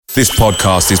This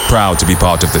podcast is proud to be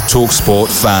part of the TalkSport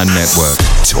Fan Network.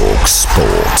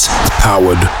 TalkSport.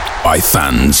 Powered by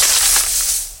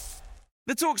fans.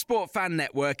 The TalkSport Fan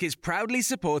Network is proudly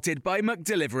supported by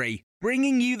McDelivery,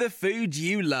 bringing you the food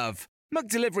you love.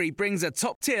 McDelivery brings a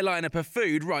top-tier lineup of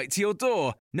food right to your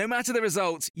door. No matter the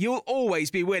result, you'll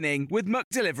always be winning with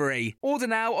McDelivery. Order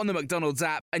now on the McDonald's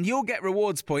app and you'll get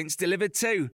rewards points delivered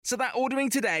too. So that ordering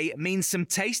today means some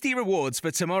tasty rewards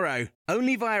for tomorrow.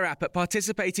 Only via app at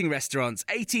participating restaurants.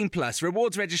 18 plus.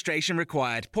 Rewards registration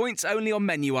required. Points only on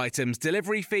menu items.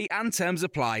 Delivery fee and terms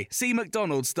apply. See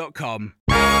mcdonalds.com.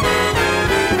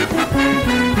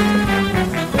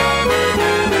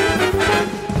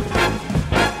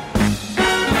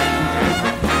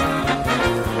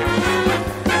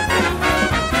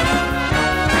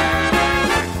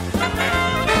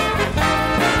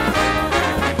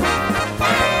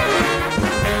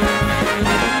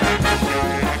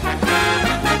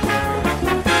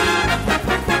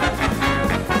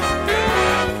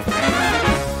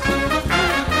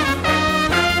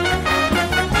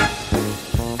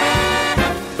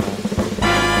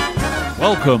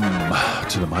 Welcome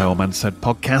to the My Old Man Said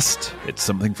podcast. It's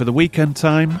something for the weekend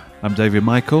time. I'm David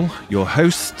Michael, your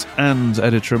host and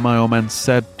editor of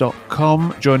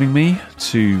MyOldManSaid.com. Joining me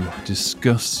to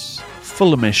discuss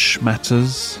Fulhamish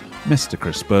matters, Mr.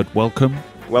 Chris Bird. Welcome.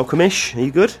 Welcome-ish. Are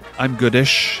you good? I'm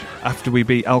goodish. After we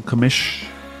beat Alchemish.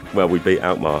 Well, we beat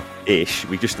Alkmaar-ish.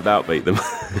 We just about beat them.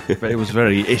 But it was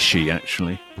very ishy,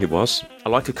 actually. It was. I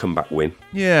like a comeback win.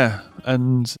 Yeah,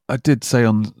 and I did say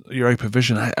on Europa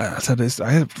Vision, I said this,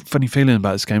 I had a funny feeling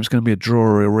about this game. It's going to be a draw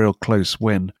or a real close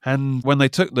win. And when they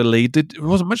took the lead, it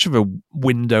wasn't much of a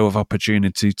window of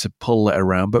opportunity to pull it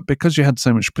around. But because you had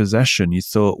so much possession, you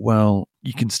thought, well,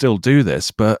 you can still do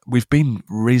this. But we've been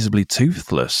reasonably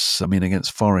toothless, I mean,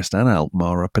 against Forest and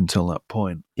Alkmaar up until that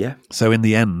point. Yeah. So in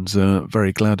the end,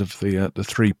 very glad of the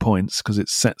 3 points because it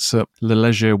sets up the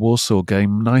Legia Warsaw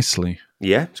game nicely.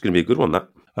 Yeah, it's going to be a good one, that.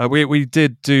 We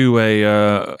did do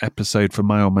a episode for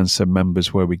My Old Man Said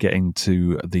members where we get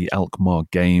into the Alkmaar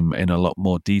game in a lot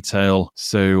more detail.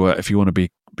 So if you want to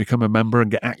become a member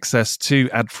and get access to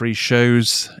ad-free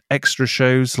shows, extra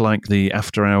shows like the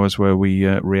After Hours where we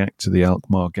react to the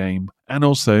Alkmaar game, and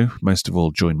also, most of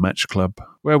all, join Match Club,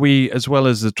 where we, as well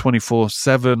as the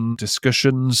 24/7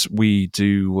 discussions, we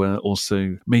do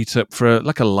also meet up for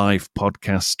like a live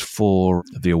podcast for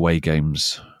the away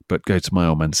games. But go to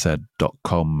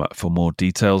myoldmansaid.com for more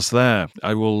details there.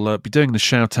 I will be doing the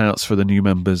shout-outs for the new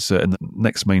members in the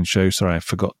next main show. Sorry, I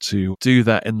forgot to do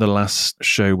that in the last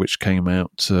show, which came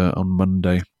out on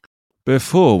Monday.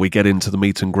 Before we get into the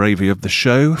meat and gravy of the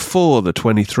show, for the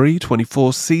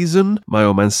 23-24 season, My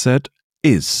Old Man Said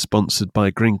is sponsored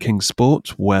by Greene King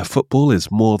Sport, where football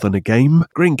is more than a game.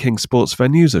 Greene King Sports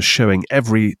venues are showing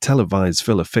every televised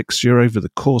Villa fixture over the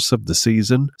course of the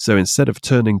season, so instead of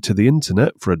turning to the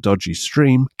internet for a dodgy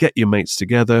stream, get your mates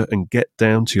together and get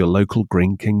down to your local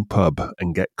Greene King pub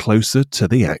and get closer to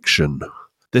the action.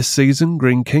 This season,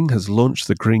 Greene King has launched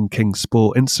the Greene King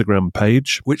Sport Instagram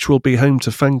page, which will be home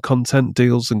to fan content,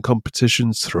 deals and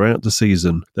competitions throughout the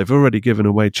season. They've already given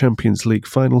away Champions League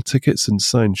final tickets and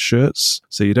signed shirts,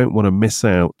 so you don't want to miss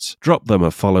out. Drop them a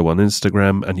follow on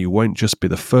Instagram and you won't just be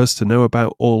the first to know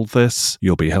about all this,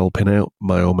 you'll be helping out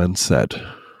My Old Man Said.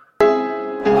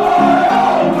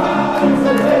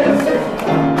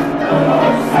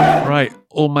 Right,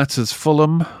 all matters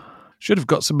Fulham. Should have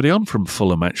got somebody on from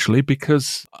Fulham, actually,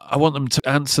 because I want them to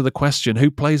answer the question,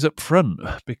 who plays up front?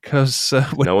 Because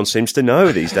no one seems to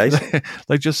know these days.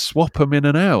 They just swap them in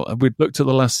and out. And we'd looked at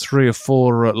the last 3 or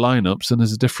 4 lineups, and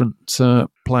there's a different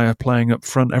player playing up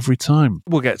front every time.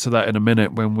 We'll get to that in a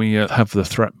minute when we have the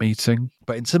threat meeting.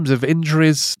 But in terms of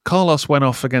injuries, Carlos went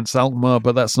off against Alkmaar,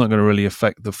 but that's not going to really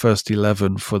affect the first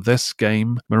 11 for this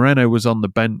game. Moreno was on the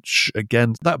bench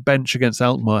again. That bench against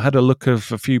Alkmaar had a look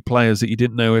of a few players that you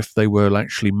didn't know if they were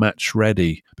actually match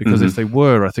ready. Because if they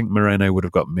were, I think Moreno would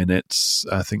have got minutes.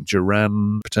 I think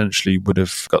Duran potentially would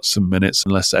have got some minutes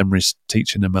unless Emery's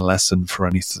teaching him a lesson for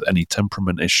any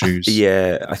temperament issues.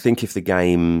 Yeah, I think if the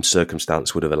game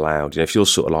circumstance would have allowed, if you're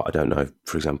sort of like, I don't know,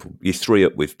 for example, you're 3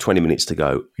 up with 20 minutes to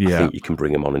go, I think you can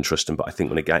bring them on and trust them. But I think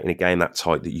when in a game that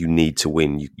tight that you need to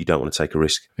win, you don't want to take a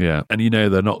risk. Yeah, and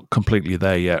they're not completely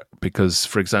there yet because,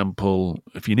 for example,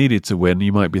 if you needed to win,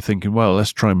 you might be thinking, well,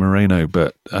 let's try Moreno,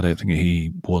 but I don't think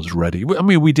he was ready. I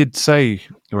mean, we did say,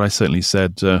 or I certainly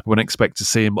said, we wouldn't expect to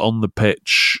see him on the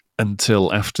pitch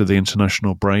until after the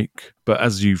international break. But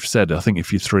as you've said, I think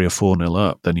if you're 3 or 4-0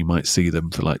 up, then you might see them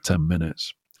for like 10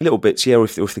 minutes. Little bits, yeah. Or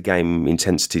if the game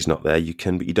intensity's not there, you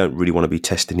can, but you don't really want to be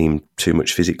testing him too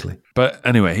much physically. But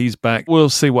anyway, he's back. We'll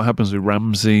see what happens with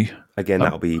Ramsey. Again,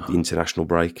 that'll be the international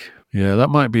break. Yeah, that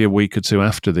might be a week or two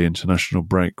after the international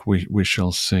break. We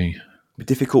shall see. It's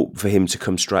difficult for him to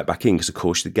come straight back in because, of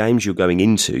course, the games you're going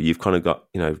into, you've kind of got,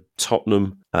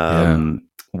 Tottenham,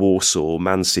 Warsaw,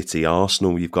 Man City,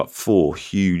 Arsenal. You've got 4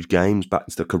 huge games back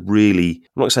that could really,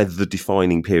 I'm not going to say the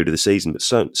defining period of the season, but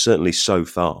certainly so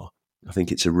far. I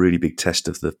think it's a really big test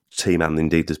of the team and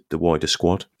indeed the wider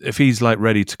squad. If he's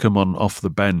ready to come on off the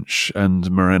bench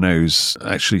and Moreno's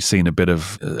actually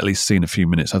at least seen a few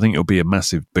minutes, I think it'll be a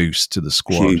massive boost to the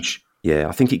squad. Huge. Yeah,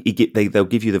 I think they'll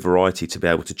give you the variety to be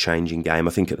able to change in game.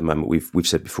 I think at the moment we've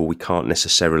said before we can't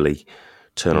necessarily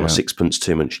turn on a sixpence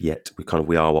too much yet.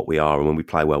 We are what we are, and when we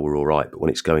play well, we're all right. But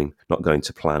when it's not going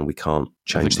to plan, we can't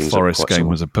change things. The Forest game so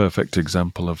was a perfect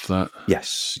example of that.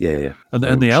 Yes, yeah.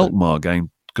 And the Alkmaar game,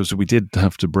 because we did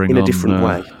have to bring in on a different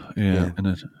way. Yeah.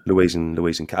 Louise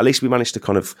and Kat. At least we managed to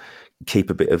kind of keep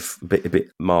a bit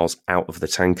miles out of the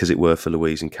tank, as it were, for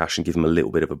Louise and Cash and give them a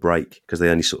little bit of a break because they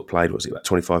only sort of played, about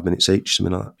 25 minutes each,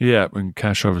 something like that. Yeah, and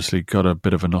Cash obviously got a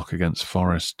bit of a knock against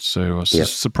Forest, so I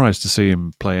was surprised to see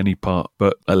him play any part,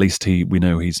 but at least we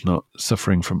know he's not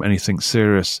suffering from anything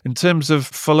serious. In terms of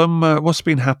Fulham, what's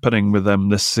been happening with them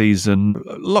this season?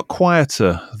 A lot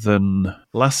quieter than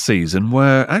last season,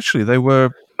 where actually they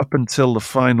were, up until the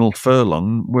final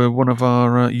furlong, were one of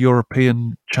our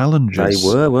European challengers. They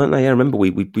were, weren't they? I remember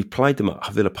we played them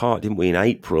at Villa Park, didn't we, in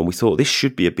April, and we thought this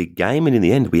should be a big game, and in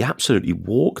the end we absolutely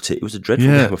walked it. It was a dreadful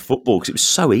game of football because it was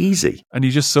so easy. And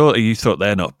you thought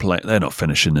they're not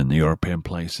finishing in the European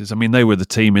places. I mean, they were the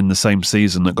team in the same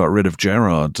season that got rid of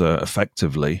Gerrard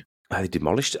effectively. They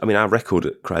demolished. I mean, our record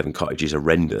at Craven Cottage is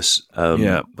horrendous. But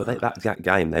that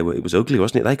game, it was ugly,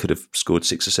 wasn't it? They could have scored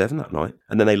 6 or 7 that night,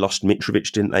 and then they lost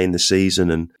Mitrovic, didn't they, in the season,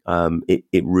 and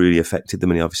it really affected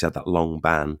them. And he obviously had that long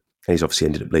ban. And he's obviously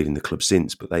ended up leaving the club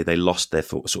since, but they lost their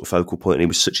sort of focal point, and he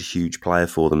was such a huge player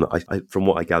for them that from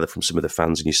what I gather from some of the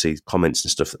fans, and you see comments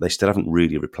and stuff, that they still haven't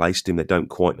really replaced him. They don't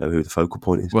quite know who the focal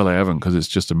point is. Well, they haven't, because it's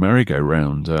just a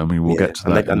merry-go-round. I mean, we'll get to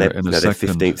that in a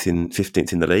second. They're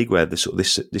 15th in the league, where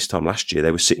this time last year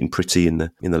they were sitting pretty in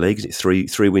the league. Is it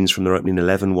three wins from their opening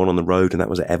 11, 1 on the road, and that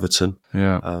was at Everton.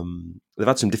 Yeah. They've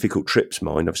had some difficult trips,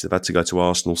 mind. Obviously, they've had to go to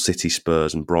Arsenal, City,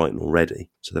 Spurs and Brighton already.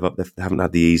 So they haven't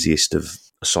had the easiest of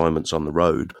assignments on the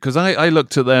road. Because I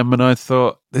looked at them and I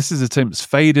thought, this is a team that's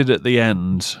faded at the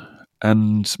end,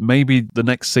 and maybe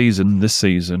this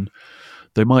season,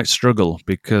 they might struggle,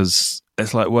 because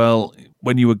it's like, well,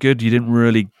 when you were good, you didn't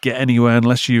really get anywhere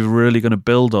unless you're really going to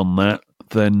build on that.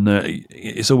 Then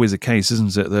it's always a case,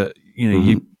 isn't it, that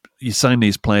you sign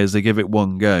these players, they give it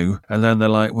one go, and then they're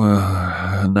like,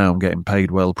 well, now I'm getting paid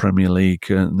well, Premier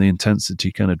League, and the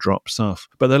intensity kind of drops off.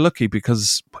 But they're lucky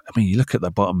because, I mean, you look at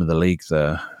the bottom of the league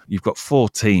there, you've got 4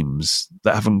 teams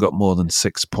that haven't got more than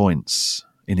 6 points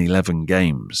in 11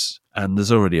 games. And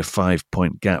there's already a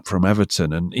 5-point gap from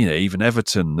Everton. And, even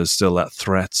Everton, there's still that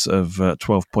threat of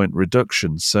 12-point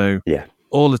reduction. So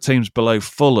all the teams below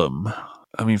Fulham,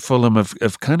 I mean, Fulham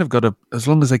have kind of got as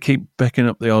long as they keep backing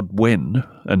up the odd win,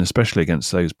 and especially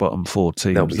against those bottom 4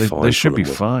 teams, they should be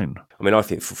fine. I mean, I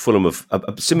think Fulham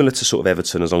are similar to sort of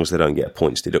Everton, as long as they don't get a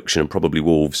points deduction, and probably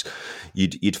Wolves.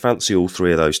 You'd fancy all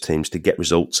 3 of those teams to get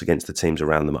results against the teams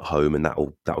around them at home, and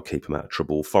that'll keep them out of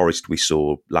trouble. Forest, we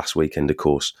saw last weekend, of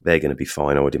course, they're going to be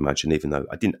fine, I would imagine, even though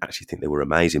I didn't actually think they were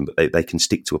amazing, but they can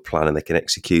stick to a plan and they can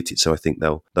execute it. So I think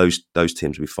those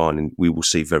teams will be fine, and we will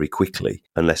see very quickly,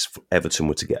 unless Everton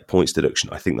were to get a points deduction,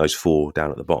 I think those 4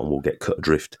 down at the bottom will get cut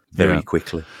adrift very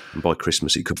quickly, and by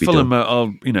Christmas it could be Fulham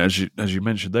done. Fulham are, as you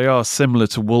mentioned, they are similar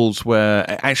to Wolves, where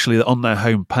actually on their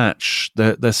home patch,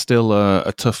 they're still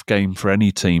a tough game for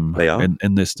any team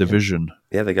in this division.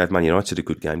 Yeah, they gave Man United a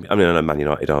good game. I mean, I know Man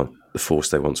United aren't the force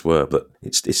they once were, but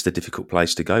it's the difficult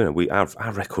place to go. And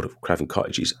our record of Craven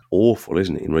Cottage is awful,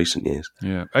 isn't it, in recent years?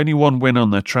 Yeah, only 1 win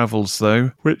on their travels,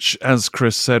 though, which, as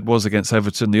Chris said, was against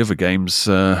Everton. The other games,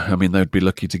 I mean, they'd be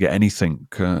lucky to get anything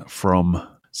from.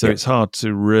 So it's hard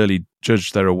to really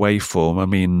judge their away form. I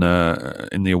mean,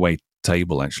 in the away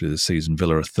table, actually, this season,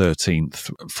 Villa are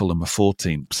 13th, Fulham are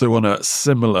 14th. So on a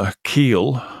similar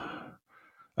keel,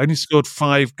 only scored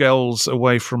 5 goals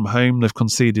away from home. They've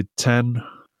conceded 10.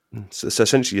 So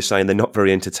essentially you're saying they're not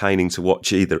very entertaining to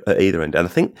watch at either end. And I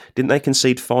think, didn't they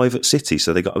concede 5 at City?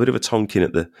 So they got a bit of a tonking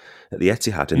at the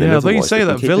Etihad. And yeah, then they say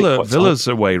that Villa's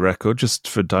away record, just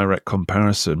for direct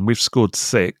comparison, we've scored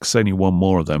 6, only one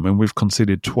more of them, and we've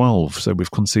conceded 12. So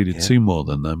we've conceded 2 more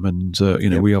than them. And,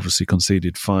 we obviously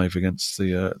conceded 5 against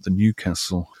the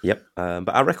Newcastle. Yep. But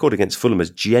our record against Fulham has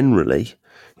generally,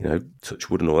 touch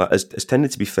wood and all that, has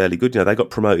tended to be fairly good. They got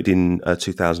promoted in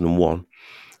 2001.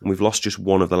 And we've lost just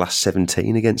one of the last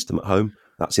 17 against them at home.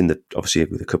 That's obviously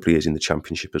with a couple of years in the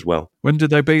Championship as well. When did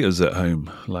they beat us at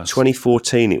home last?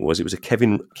 2014 it was. It was a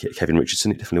Kevin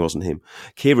Richardson. It definitely wasn't him.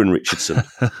 Kieran Richardson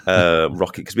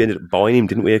rocket, because we ended up buying him,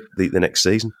 didn't we, the next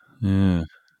season? Yeah.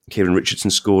 Kieran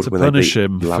Richardson scored to when punish they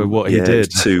beat him for what he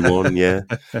did. 2-1, yeah.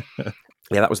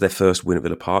 Yeah, that was their first win at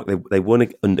Villa Park. They won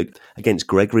against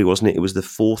Gregory, wasn't it? It was the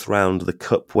 4th round of the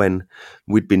Cup when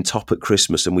we'd been top at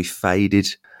Christmas and we faded.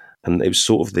 And it was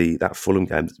sort of that Fulham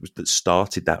game that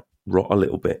started that rot a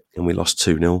little bit, and we lost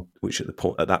 2-0, which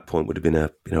at that point would have been a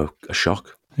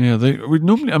shock. Yeah, we've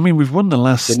won the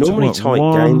last. They're normally tight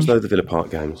games, though, the Villa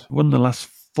Park games. Won the last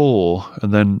 4,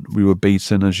 and then we were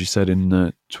beaten, as you said, in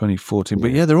 2014.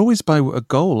 But they're always by a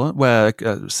goal, aren't we? We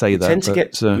tend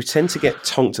to get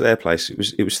tonked at their place. It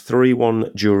was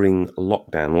 3-1 during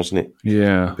lockdown, wasn't it?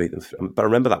 Yeah. We beat them. But I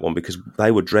remember that one because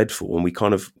they were dreadful, and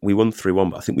we won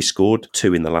 3-1, but I think we scored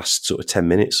 2 in the last sort of 10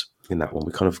 minutes in that one.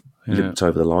 We kind of limped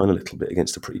over the line a little bit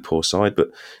against a pretty poor side, but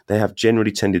they have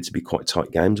generally tended to be quite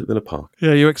tight games at Villa Park.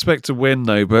 Yeah, you expect to win,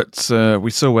 though, but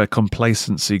we saw where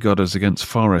complacency got us against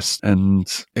Forest, and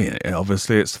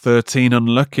obviously it's 13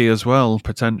 unlucky as well,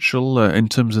 potential, in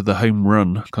terms of the home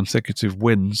run, consecutive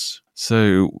wins.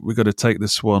 So we've got to take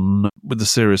this one with the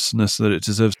seriousness that it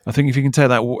deserves. I think if you can take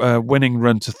that winning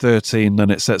run to 13,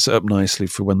 then it sets it up nicely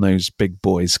for when those big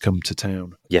boys come to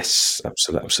town. Yes,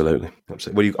 absolutely.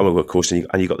 Well, of course, and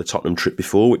you got the Tottenham trip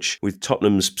before, which with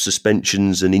Tottenham's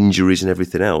suspensions and injuries and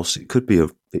everything else, it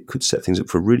could set things up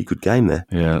for a really good game there.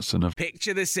 Yeah, that's enough.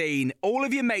 Picture the scene. All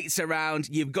of your mates around,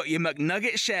 you've got your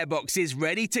McNugget share boxes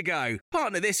ready to go.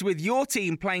 Partner this with your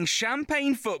team playing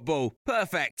champagne football.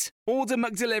 Perfect. Order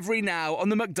McDelivery now on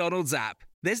the McDonald's app.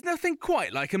 There's nothing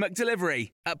quite like a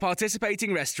McDelivery. At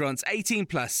participating restaurants, 18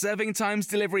 plus, serving times,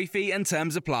 delivery fee and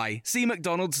terms apply. See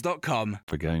mcdonalds.com.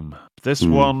 For game. This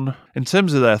one, in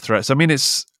terms of their threats,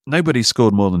 nobody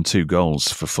scored more than 2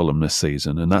 goals for Fulham this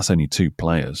season, and that's only 2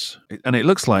 players. And it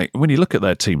looks like, when you look at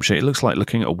their team sheet, it looks like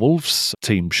looking at a Wolves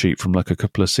team sheet from like a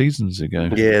couple of seasons ago.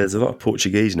 Yeah, there's a lot of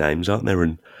Portuguese names, aren't there?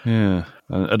 And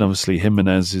obviously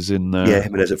Jimenez is in there. Yeah,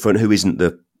 Jimenez up front, who isn't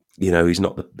he's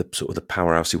not the sort of the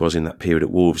powerhouse he was in that period at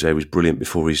Wolves. He was brilliant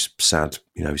before his sad,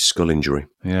 his skull injury.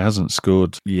 Yeah, hasn't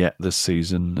scored yet this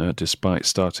season, despite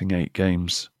starting 8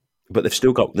 games. But they've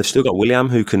still got William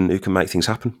who can make things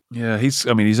happen. Yeah, he's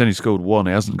only scored 1.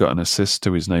 He hasn't got an assist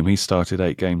to his name. He started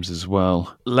 8 games as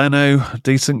well. Leno,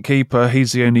 decent keeper.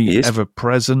 He's the only ever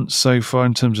present so far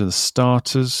in terms of the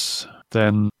starters.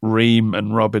 Then Ream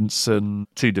and Robinson,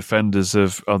 2 defenders are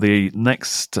the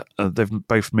next. They've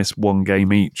both missed 1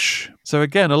 game each. So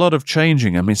again, a lot of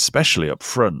changing. Especially up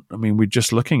front. We're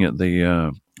just looking at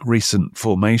the recent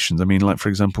formations. Like for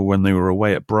example, when they were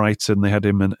away at Brighton, they had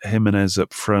Jimenez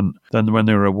up front. Then when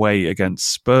they were away against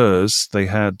Spurs, they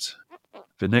had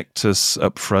Vinicius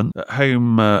up front. At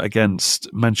home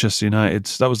against Manchester United,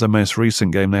 that was their most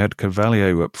recent game. They had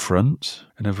Carvalho up front.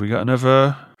 And have we got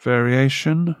another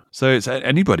variation? So it's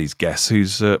anybody's guess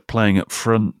who's playing up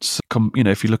front.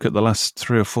 If you look at the last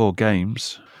 3 or 4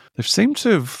 games, they've seemed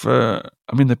to have.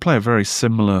 They play a very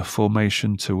similar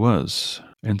formation to us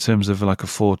in terms of like a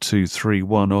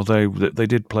 4-2-3-1, although they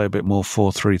did play a bit more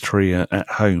 4-3-3 at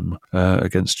home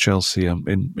against Chelsea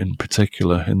in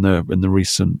particular in the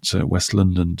recent West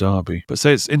London derby. But so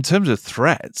it's in terms of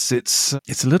threats, it's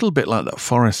a little bit like that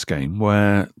Forest game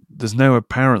where there's no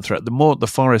apparent threat. The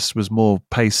Forest was more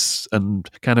pace and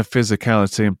kind of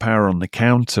physicality and power on the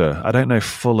counter. I don't know if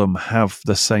Fulham have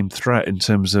the same threat in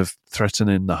terms of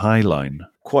threatening the high line.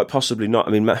 Quite possibly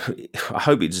not. I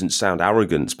hope it doesn't sound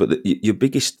arrogant, but your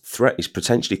biggest threat is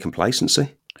potentially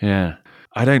complacency. Yeah.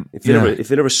 I don't. If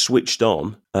Villa are switched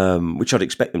on, which I'd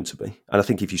expect them to be, and I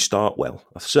think if you start well,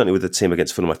 certainly with the team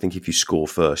against Fulham, I think if you score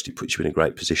first, it puts you in a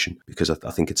great position because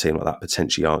I think a team like that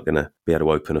potentially aren't going to be able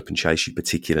to open up and chase you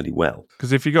particularly well.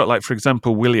 Because if you got, like, for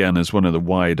example, Willian as one of the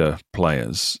wider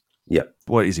players. Yeah.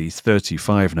 What is he? He's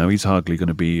 35 now. He's hardly going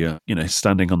to be,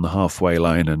 standing on the halfway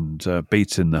line and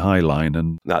beating the high line.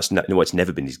 And it's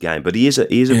never been his game. But he is a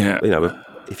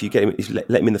if you get him,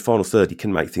 let him in the final third, he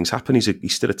can make things happen.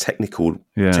 He's still a technical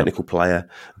player,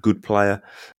 good player.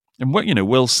 And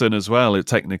Wilson as well, it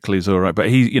technically is all right, but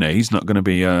he's not going to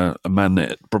be a man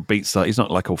that beats that. He's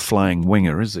not like a flying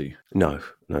winger, is he? No.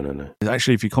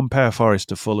 Actually, if you compare Forest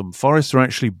to Fulham, Forest are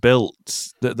actually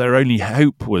built that their only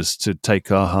hope was to take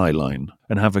our high line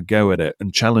and have a go at it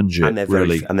and challenge it. And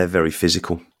they're very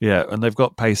physical. Yeah, and they've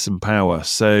got pace and power.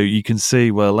 So you can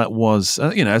see, well, that was,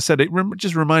 I said it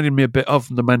just reminded me a bit of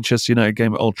the Manchester United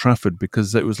game at Old Trafford,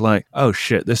 because it was like, oh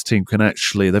shit, this team can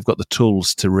actually, they've got the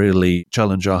tools to really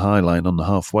challenge our high line on the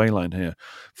halfway line here.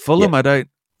 Fulham, yeah.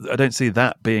 I don't see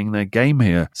that being their game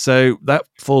here. So that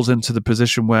falls into the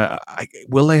position where I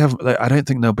don't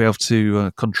think they'll be able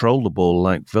to control the ball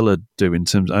like Villa do in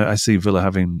terms. I see Villa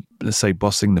having, let's say,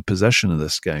 bossing the possession of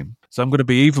this game. So I'm going to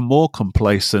be even more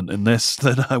complacent in this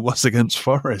than I was against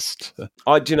Forest.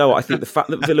 Do you know what? I think the fact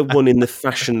that Villa won in the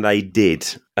fashion they did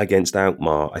against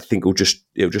Alkmaar, I think it'll just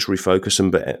refocus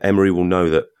them. But Emery will know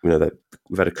that that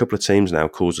we've had a couple of teams now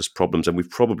cause us problems, and we've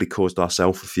probably caused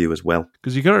ourselves a few as well.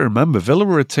 Because you got to remember, Villa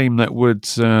were a team that would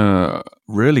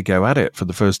really go at it for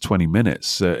the first 20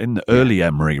 minutes in the early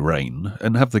Emery reign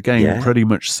and have the game pretty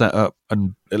much set up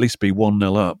and at least be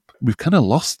 1-0 up. We've kind of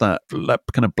lost that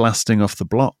kind of blasting off the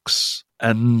blocks.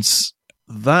 And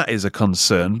that is a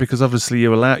concern, because obviously you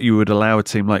would allow a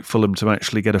team like Fulham to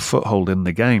actually get a foothold in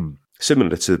the game.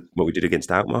 Similar to what we did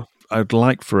against Alkmaar. I'd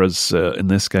like for us in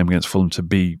this game against Fulham to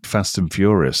be fast and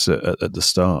furious at the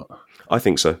start. I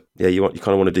think so. Yeah, you kind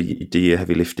of want to do your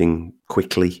heavy lifting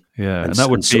quickly. Yeah, and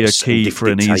that would be a key for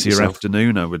an easier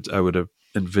afternoon, I would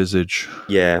envisage.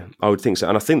 Yeah, I would think so.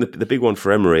 And I think the big one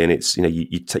for Emery, and it's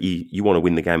you want to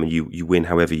win the game and you win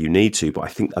however you need to. But I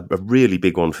think a really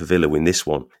big one for Villa in this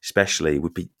one, especially,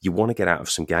 would be you want to get out of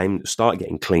some games, start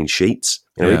getting clean sheets.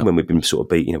 Even when we've been sort of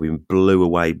beat, we blew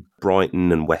away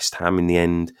Brighton and West Ham in the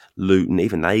end. Luton,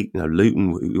 even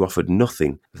Luton, who offered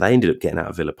nothing, they ended up getting out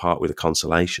of Villa Park with a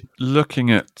consolation.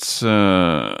 Looking at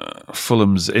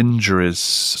Fulham's injuries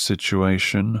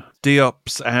situation,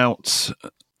 Diop's out.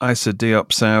 Issa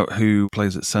Diop's out, who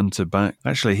plays at centre-back.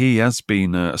 Actually, he has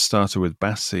been a starter with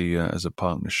Bassi as a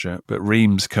partnership, but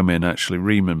Ream's come in, actually.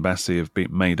 Ream and Bassi have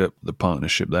made up the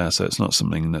partnership there, so it's not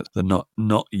something that they're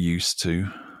not used to.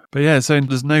 But yeah, so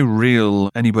there's no real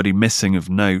anybody missing of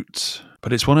note,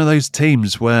 but it's one of those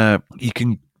teams where you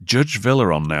can judge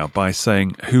Villa on now by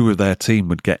saying who of their team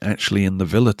would get actually in the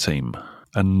Villa team.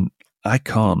 And I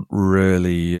can't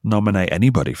really nominate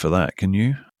anybody for that, can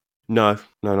you? No,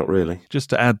 not really.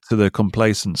 Just to add to the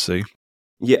complacency.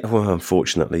 Yeah, well,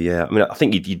 unfortunately, yeah. I mean, I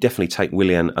think you definitely take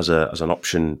Willian as an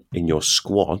option in your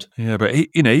squad. Yeah, but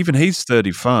even he's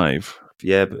 35.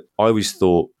 Yeah, but I always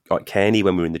thought, like Kearney,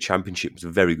 when we were in the Championship, was a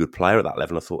very good player at that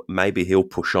level. I thought maybe he'll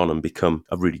push on and become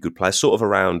a really good player, sort of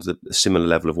around the similar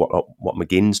level of what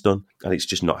McGinn's done, and it's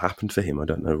just not happened for him. I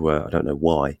don't know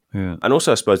why. Yeah. And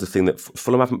also, I suppose the thing that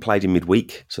Fulham haven't played in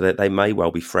midweek, so they may well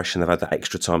be fresh and they've had that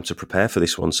extra time to prepare for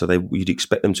this one. So you'd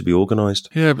expect them to be organised.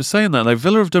 Yeah, but saying that,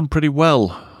 Villa have done pretty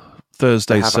well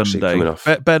Thursday, Sunday.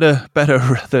 Better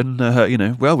than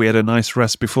Well, we had a nice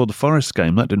rest before the Forest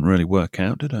game. That didn't really work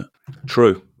out, did it?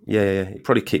 True. Yeah. It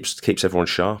probably keeps everyone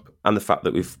sharp, and the fact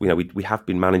that we have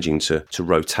been managing to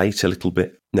rotate a little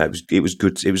bit. No, it was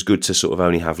good. It was good to sort of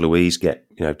only have Louise get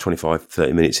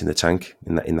 25-30 minutes in the tank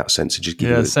in that sense, and just give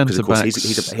him, because of course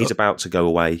he's about to go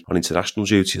away on international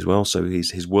duty as well. So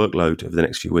his workload over the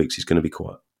next few weeks is going to be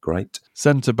quite great.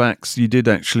 Centre-backs, you did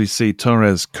actually see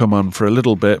Torres come on for a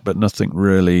little bit, but nothing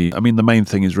really. I mean, the main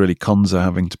thing is really Konza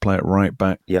having to play at right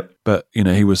back. Yep. But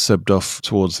he was subbed off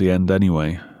towards the end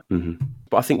anyway. Mm-hmm.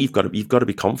 But I think you've got to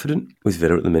be confident with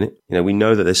Villa at the minute. We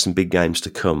know that there's some big games to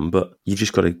come, but you've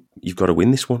got to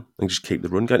win this one and just keep the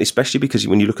run going. Especially because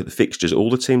when you look at the fixtures, all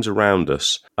the teams around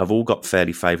us have all got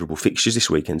fairly favourable fixtures this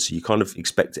weekend, so you kind of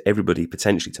expect everybody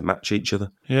potentially to match each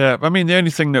other. Yeah, I mean, the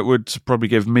only thing that would probably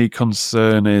give me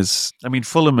concern is,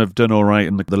 Fulham have done all right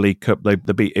in the League Cup. They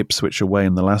beat Ipswich away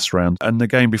in the last round, and the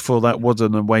game before that was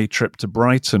an away trip to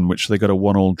Brighton, which they got a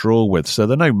 1-1 draw with. So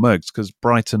they're no mugs, because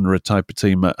Brighton are a type of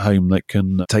team at home that can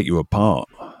take you apart.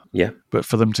 Yeah. But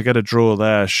for them to get a draw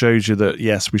there shows you that,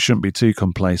 yes, we shouldn't be too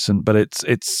complacent, but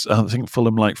it's I think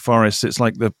Fulham, like Forest, it's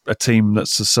like a team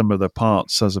that's the sum of the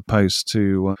parts as opposed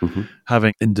to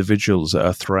having individuals that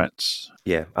are threats.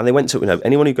 Yeah, and they went to,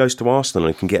 anyone who goes to Arsenal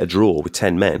and can get a draw with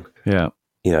 10 men. Yeah.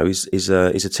 Is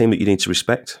a team that you need to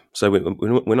respect. So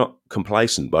we're not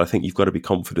complacent, but I think you've got to be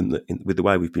confident that with the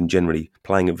way we've been generally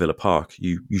playing at Villa Park,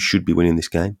 you should be winning this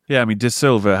game. Yeah, De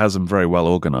Silva has them very well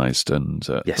organised, and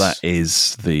yes. That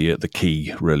is the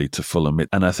key really to Fulham.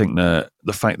 And I think the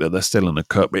fact that they're still in the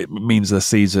cup, it means their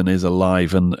season is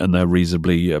alive and they're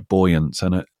reasonably buoyant.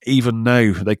 And even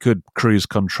though they could cruise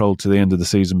control to the end of the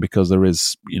season because there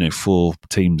is, 4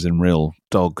 teams in real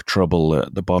dog trouble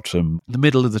at the bottom, the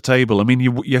middle of the table. I mean,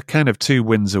 you're kind of 2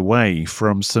 wins away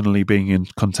from suddenly being in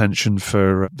contention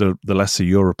for the lesser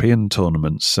European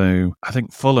tournaments. So I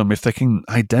think Fulham, if they can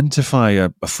identify a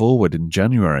forward in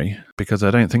January, because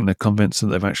I don't think they're convinced that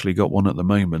they've actually got one at the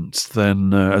moment,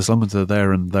 then as long as they're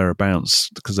there and thereabouts,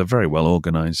 because they're very well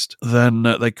organised, then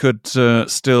they could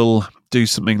still do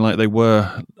something like they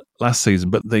were last season,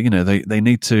 but they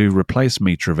need to replace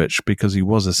Mitrovic because he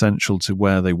was essential to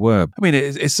where they were. I mean,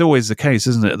 it's always the case,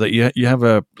 isn't it, that you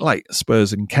have like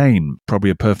Spurs and Kane,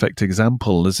 probably a perfect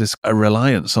example. There's this a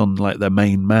reliance on like their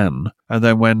main man, and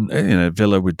then when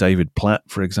Villa with David Platt,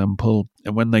 for example,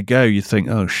 and when they go, you think,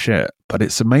 oh shit. But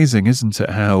it's amazing, isn't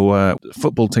it, how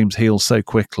football teams heal so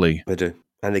quickly. They do,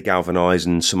 and they galvanise,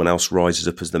 and someone else rises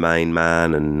up as the main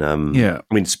man. And I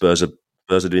mean, Spurs are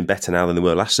doing better now than they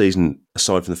were last season.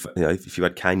 Aside from if you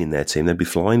had Kane in their team, they'd be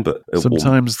flying. But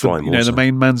sometimes the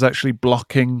main man's actually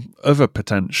blocking other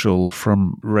potential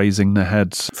from raising their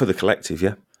heads for the collective.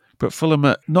 Yeah, but Fulham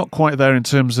are not quite there in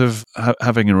terms of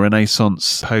having a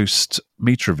renaissance post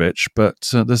Mitrovic. But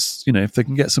there's if they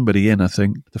can get somebody in, I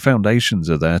think the foundations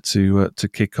are there to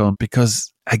kick on.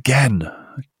 Because again,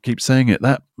 I keep saying it,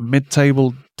 that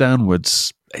mid-table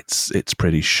downwards, it's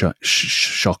pretty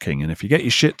shocking. And if you get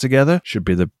your shit together, should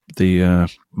be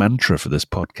the mantra for this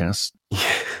podcast. Yeah,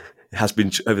 it has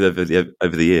been over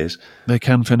the years. They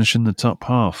can finish in the top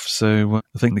half. So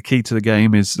I think the key to the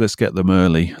game is let's get them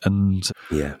early and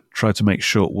try to make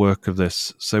short work of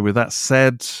this. So with that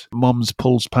said, Mom's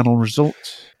Pulls panel result.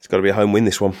 It's got to be a home win,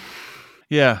 this one.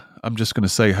 Yeah, I'm just going to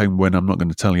say home win. I'm not going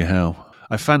to tell you how.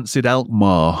 I fancied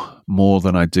Alkmaar more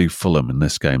than I do Fulham in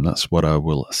this game. That's what I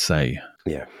will say.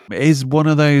 Yeah. It is one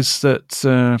of those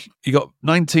that you got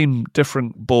 19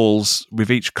 different balls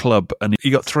with each club, and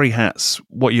you got 3 hats.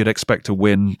 What you'd expect a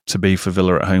win to be for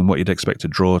Villa at home, what you'd expect a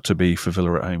draw to be for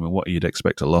Villa at home, and what you'd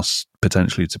expect a loss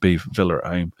potentially to be for Villa at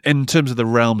home. In terms of the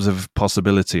realms of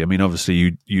possibility, I mean,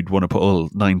 obviously you'd want to put all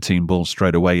 19 balls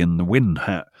straight away in the win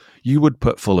hat. You would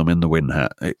put Fulham in the win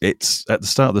hat. It's at the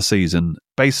start of the season,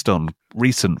 based on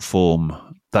recent form,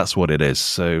 that's what it is.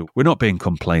 So we're not being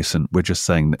complacent. We're just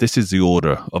saying that this is the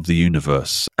order of the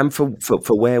universe. And for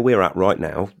where we're at right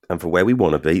now, and for where we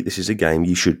want to be, this is a game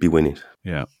you should be winning.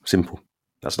 Yeah. Simple.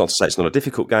 That's not to say it's not a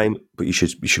difficult game, but you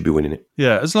should be winning it.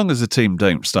 Yeah, as long as the team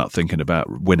don't start thinking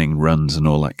about winning runs and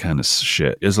all that kind of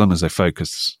shit, as long as they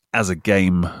focus as a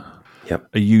game,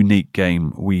 a unique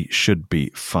game, we should be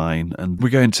fine. And we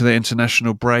go into the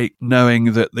international break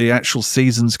knowing that the actual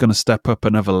season's going to step up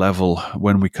another level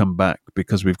when we come back,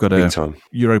 because we've got a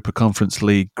Europa Conference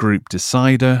League group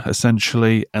decider,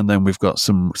 essentially, and then we've got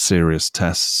some serious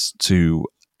tests to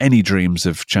any dreams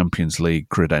of Champions League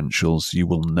credentials. You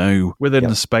will know within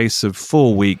the space of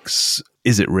 4 weeks,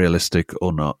 is it realistic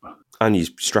or not? And you're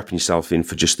strapping yourself in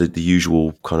for just the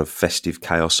usual kind of festive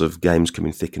chaos of games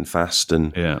coming thick and fast.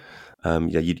 And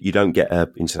you don't get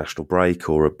an international break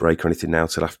or a break or anything now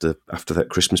till after that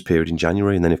Christmas period in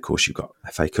January, and then of course you've got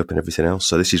FA Cup and everything else.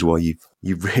 So this is why you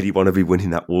really want to be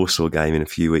winning that Warsaw game in a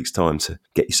few weeks' time to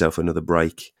get yourself another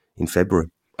break in February.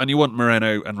 And you want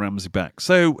Moreno and Ramsey back.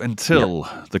 So until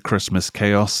the Christmas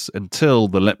chaos, until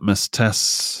the litmus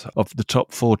tests of the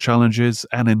top 4 challenges,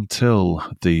 and until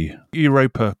the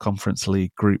Europa Conference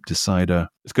League group decider,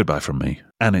 it's goodbye from me,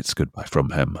 and it's goodbye from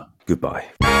him.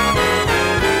 Goodbye.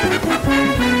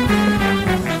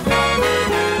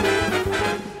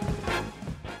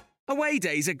 Away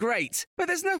days are great, but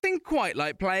there's nothing quite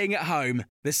like playing at home.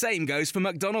 The same goes for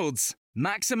McDonald's.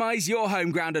 Maximise your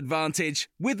home ground advantage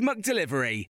with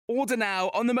McDelivery. Order now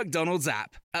on the McDonald's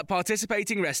app. At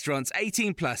participating restaurants,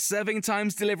 18 plus, serving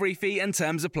times, delivery fee and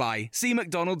terms apply. See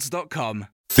mcdonalds.com.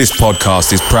 This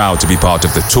podcast is proud to be part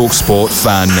of the TalkSport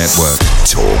Fan Network.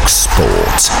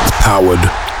 TalkSport.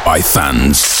 Powered by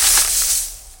fans.